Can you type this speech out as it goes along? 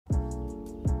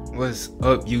What's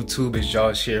up, YouTube? It's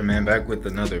Josh here, man, back with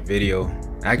another video.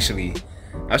 Actually,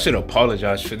 I should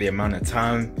apologize for the amount of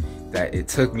time that it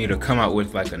took me to come out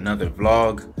with like another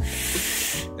vlog.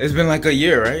 It's been like a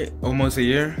year, right? Almost a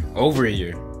year? Over a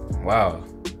year. Wow.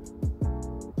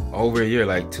 Over a year,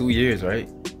 like 2 years, right?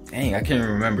 Dang, I can't even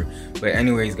remember. But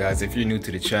anyways, guys, if you're new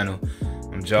to the channel,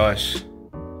 I'm Josh.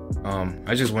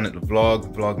 I just wanted to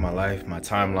vlog my life, my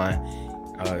timeline.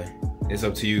 It's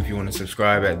up to you if you want to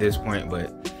subscribe at this point,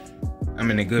 but I'm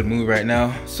in a good mood right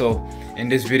now. So in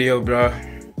this video, bro,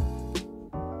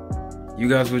 you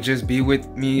guys will just be with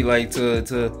me, like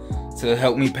to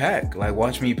help me pack, like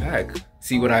watch me pack,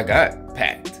 see what I got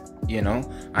packed. You know,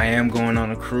 I am going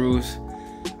on a cruise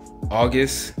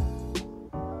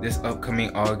this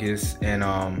upcoming August, and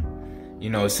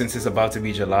you know, since it's about to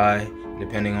be July,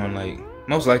 depending on, like,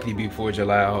 most likely before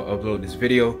July I'll upload this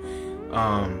video.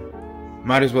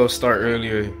 Might as well start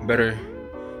earlier. Better,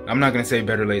 I'm not gonna say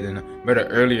better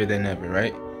earlier than never,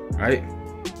 right? I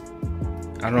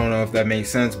don't know if that makes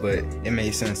sense, but it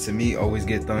made sense to me. Always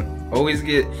get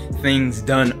things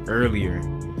done earlier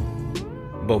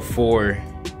before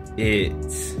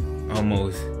it's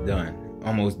almost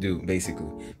due, basically.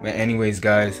 But anyways,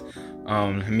 guys,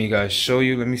 let me show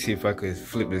you. Let me see if I could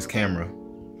flip this camera.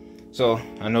 So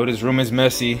I know this room is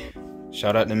messy.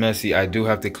 Shout out to messy. I do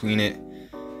have to clean it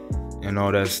and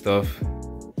all that stuff,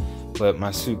 but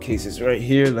my suitcase is right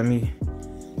here. Let me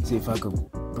see if I could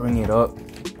bring it up.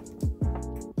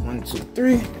 1, 2,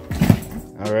 3.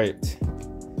 All right,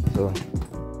 so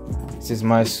this is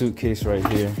my suitcase right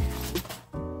here.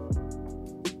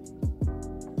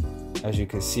 As you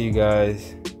can see,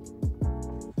 guys,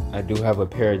 I do have a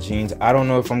pair of jeans. I don't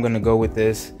know if I'm gonna go with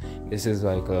this. This is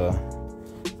like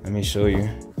let me show you.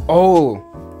 Oh,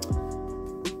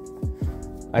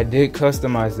 I did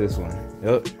customize this one.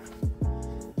 Yep.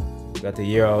 Got the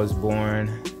year I was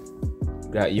born.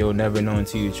 Got you'll never know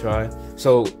until you try.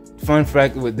 So, fun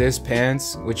fact with this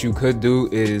pants, what you could do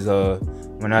is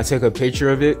when I take a picture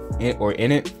of it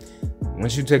in it,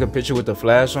 once you take a picture with the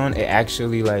flash on, it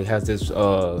actually like has this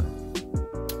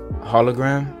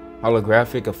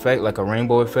holographic effect, like a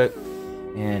rainbow effect,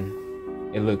 and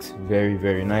it looks very,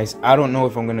 very nice. I don't know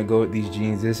if I'm gonna go with these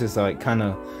jeans. This is like kind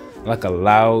of like a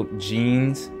loud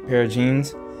pair of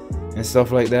jeans and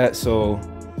stuff like that, so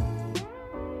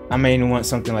I may want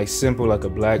something like simple, like a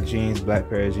black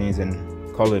pair of jeans, and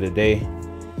call it a day.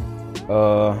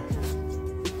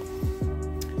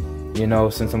 You know,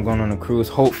 since I'm going on a cruise,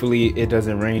 hopefully it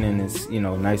doesn't rain and it's, you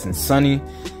know, nice and sunny.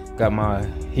 Got my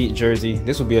Heat jersey.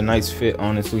 This would be a nice fit,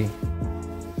 honestly,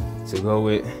 to go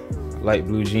with light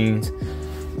blue jeans.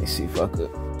 Let me see if I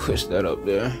could push that up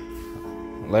there.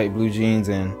 Light blue jeans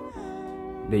and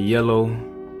the yellow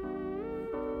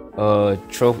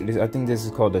trophy. I think this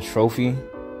is called the trophy.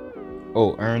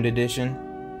 Oh, earned edition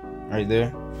right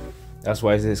there. That's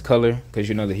why it's this color, because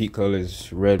you know the Heat color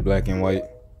is red, black, and white,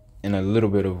 and a little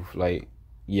bit of like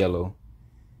yellow.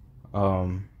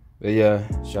 But yeah,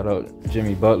 shout out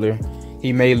Jimmy Butler.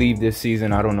 He may leave this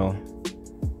season. I don't know.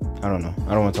 I don't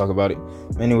want to talk about it.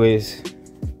 Anyways,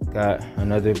 got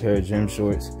another pair of gym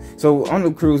shorts. So on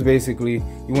the cruise, basically,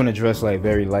 you want to dress like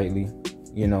very lightly.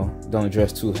 You know, don't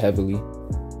dress too heavily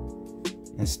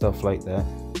and stuff like that.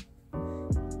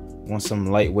 Want some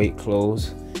lightweight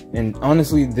clothes. And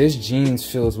honestly, this jeans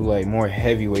feels like more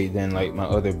heavyweight than like my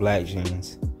other black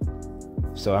jeans.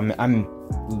 So I'm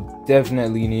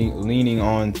definitely leaning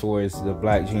on towards the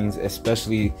black jeans,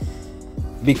 especially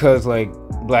because like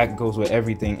black goes with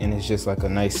everything, and it's just like a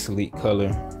nice sleek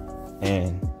color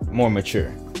and more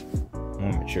mature.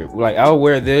 Like I'll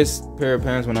wear this pair of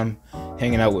pants when I'm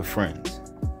hanging out with friends.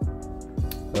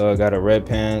 Got a red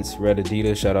pants, red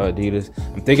Adidas. Shout out Adidas.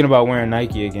 I'm thinking about wearing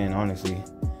Nike again, honestly.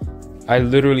 I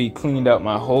literally cleaned out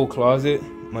my whole closet.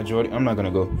 I'm not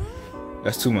gonna go.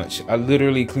 That's too much. I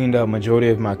literally cleaned out majority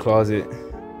of my closet,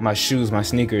 my shoes, my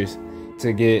sneakers,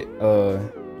 to get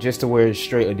just to wear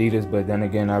straight Adidas. But then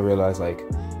again, I realized, like,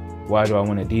 why do I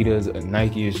want Adidas?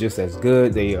 Nike is just as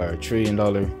good. They are a $1 trillion,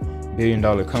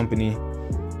 billion-dollar company.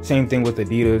 Same thing with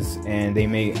Adidas, and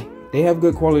they have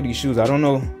good quality shoes. I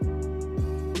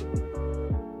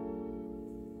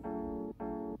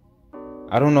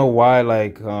don't know why,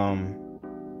 like, why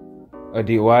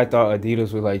I thought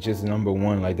Adidas was like just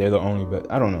 #1, like they're the only,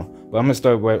 but I don't know. But I'm gonna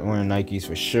start wearing Nikes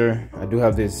for sure. I do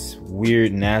have this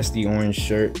weird, nasty orange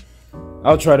shirt.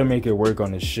 I'll try to make it work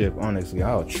on the ship, honestly.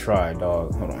 I'll try,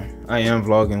 dog. Hold on. I am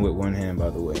vlogging with one hand, by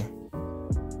the way.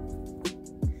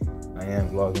 I am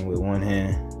vlogging with one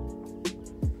hand.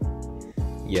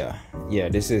 Yeah,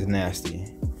 this is nasty.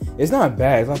 It's not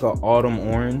bad. It's like an autumn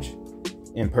orange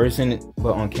in person,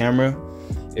 but on camera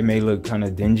it may look kind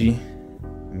of dingy.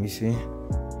 Let me see.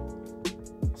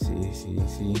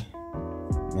 See.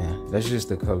 Man, that's just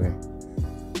the color.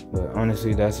 But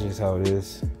honestly, that's just how it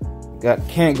is.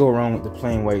 Can't go wrong with the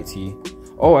plain white tee.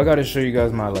 Oh, I gotta show you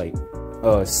guys my like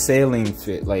sailing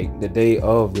fit, like the day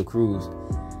of the cruise.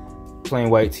 Plain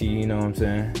white tee, you know what I'm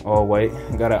saying? All white.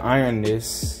 I gotta iron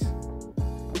this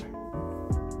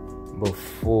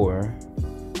before.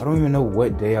 I don't even know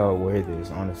what day I'll wear this,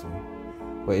 honestly.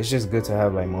 But it's just good to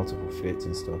have like multiple fits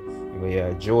and stuff. But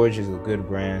yeah, George is a good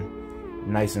brand.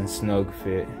 Nice and snug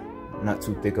fit. Not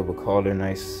too thick of a collar,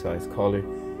 nice size collar.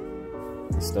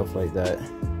 And stuff like that.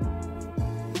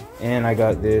 And I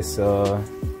got this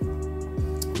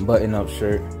button-up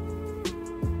shirt. You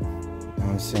know what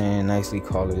I'm saying? Nicely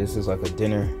collared. This is like a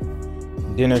dinner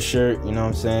shirt, you know what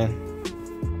I'm saying?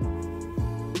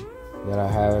 That I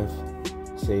have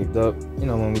saved up, you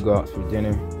know, when we go out for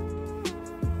dinner.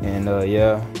 And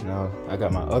yeah, now I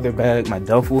got my other bag, my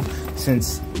duffel.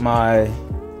 Since my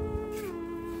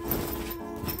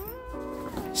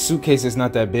suitcase is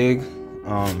not that big,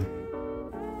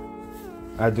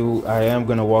 I am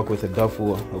gonna walk with a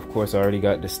duffel. Of course, I already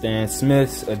got the Stan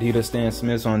Smiths, Adidas Stan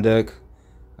Smiths on deck.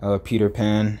 Peter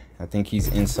Pan, I think he's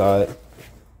inside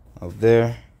up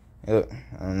there. Yep.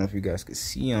 I don't know if you guys could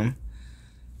see him.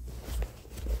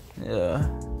 Yeah,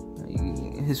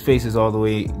 his face is all the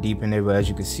way deep in there, but as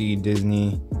you can see,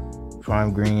 Disney,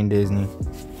 prime green Disney,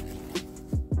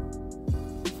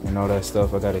 and all that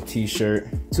stuff. I got a t-shirt,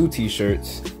 2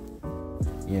 t-shirts.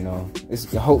 You know,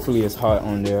 hopefully it's hot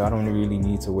on there. I don't really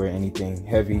need to wear anything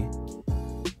heavy.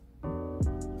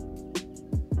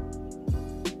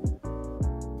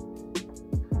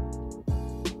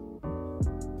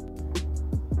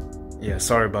 Yeah,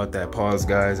 sorry about that pause,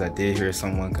 guys. I did hear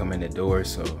someone come in the door,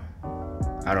 so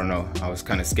I don't know. I was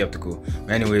kind of skeptical.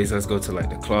 But anyways, let's go to like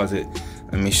the closet.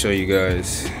 Let me show you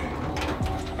guys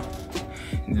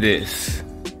this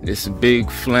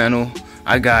big flannel.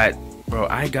 I got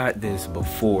this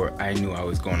before I knew I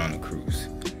was going on a cruise,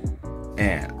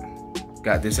 and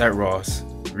got this at Ross.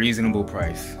 Reasonable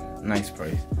price, nice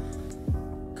price.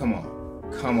 Come on.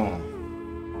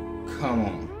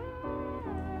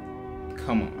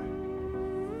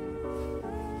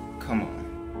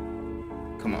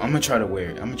 I'm gonna try to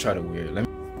wear it. All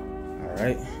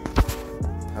right,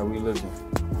 how we looking?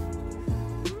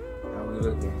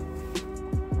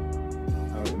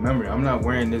 Remember, I'm not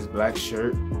wearing this black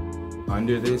shirt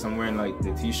under this. I'm wearing like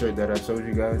the t-shirt that I showed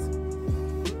you guys.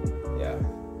 Yeah,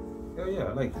 hell yeah,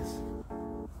 I like this.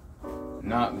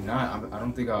 I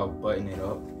don't think I'll button it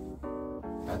up.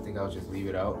 I think I'll just leave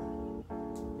it out.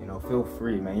 You know, feel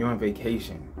free, man. You're on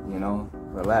vacation, you know,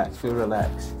 relax, feel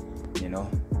relaxed, you know.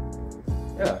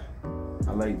 Yeah,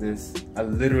 I like this. I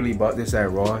literally bought this at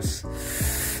Ross.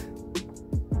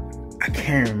 I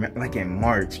can't remember, like in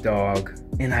March, dog.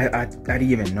 And I didn't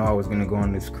even know I was gonna go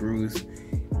on this cruise.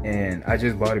 And I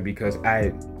just bought it because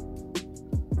I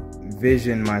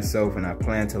visioned myself and I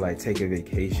plan to like take a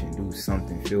vacation, do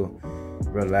something, feel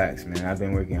relaxed, man. I've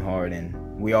been working hard, and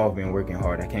we all been working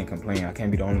hard. I can't complain. I can't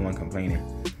be the only one complaining.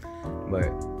 But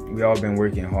we all been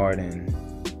working hard, and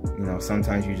you know,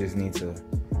 sometimes you just need to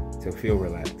feel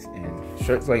relaxed. And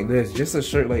shirts like this, just a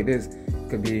shirt like this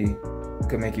could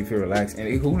make you feel relaxed. And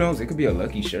who knows, it could be a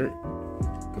lucky shirt.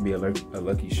 Could be a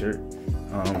lucky shirt.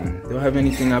 Do I have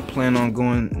anything I plan on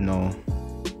going? No,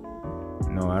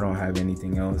 I don't have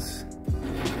anything else.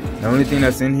 The only thing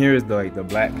that's in here is like the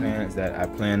black pants that I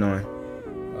plan on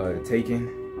taking.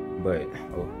 But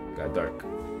oh, got dark.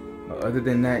 But other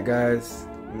than that, guys,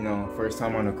 you know, first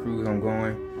time on a cruise I'm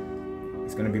going.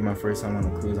 It's gonna be my first time on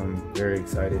a cruise. I'm very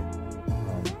excited.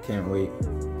 Can't wait.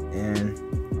 And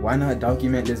why not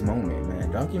document this moment,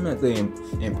 man? Document the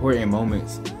important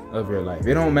moments of your life.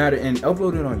 It don't matter, and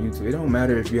upload it on YouTube. It don't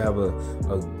matter if you have a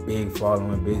big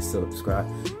following, big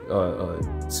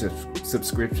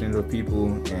subscriptions of people,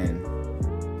 and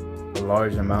a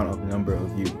large number of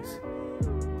views.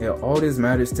 Yeah, all this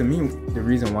matters to me. The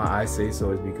reason why I say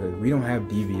so is because we don't have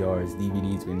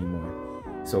DVDs anymore.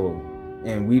 So,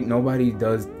 and nobody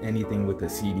does anything with a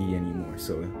CD anymore.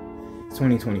 So, it's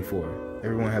 2024.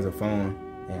 Everyone has a phone,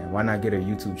 and why not get a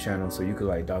YouTube channel so you could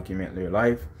like document their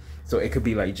life? So it could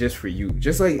be like just for you,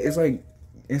 just like it's like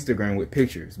Instagram with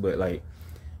pictures, but like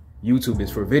YouTube is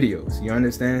for videos. You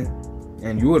understand?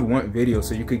 And you would want videos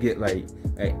so you could get like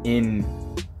an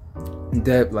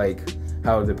in-depth, like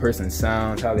how the person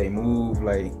sounds, how they move,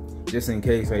 like just in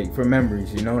case, like for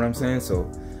memories. You know what I'm saying? So,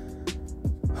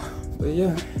 but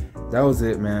yeah, that was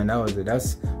it, man. That was it.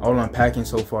 That's all I'm packing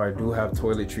so far. I do have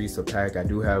toiletries to pack. I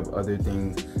do have other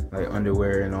things like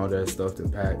underwear and all that stuff to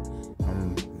pack.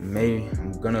 I'm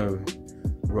gonna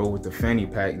roll with the fanny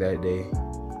pack that day.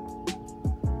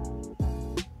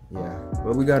 Yeah,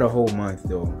 but we got a whole month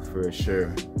though, for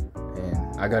sure.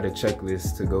 And I got a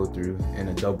checklist to go through and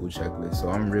a double checklist, so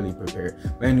I'm really prepared.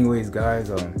 But anyways,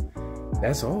 guys,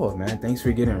 that's all, man. Thanks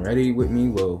for getting ready with me.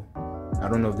 Well, I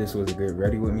don't know if this was a good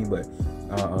ready with me,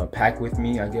 but pack with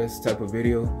me, I guess, type of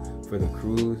video for the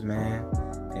cruise, man.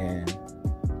 And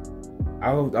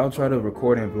I'll try to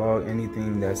record and vlog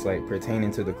anything that's like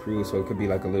pertaining to the cruise, so it could be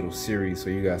like a little series so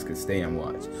you guys could stay and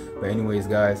watch. But anyways,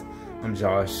 guys, I'm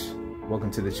Josh.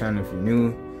 Welcome to the channel if you're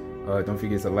new. Don't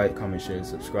forget to like, comment, share, and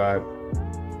subscribe.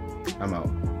 I'm out.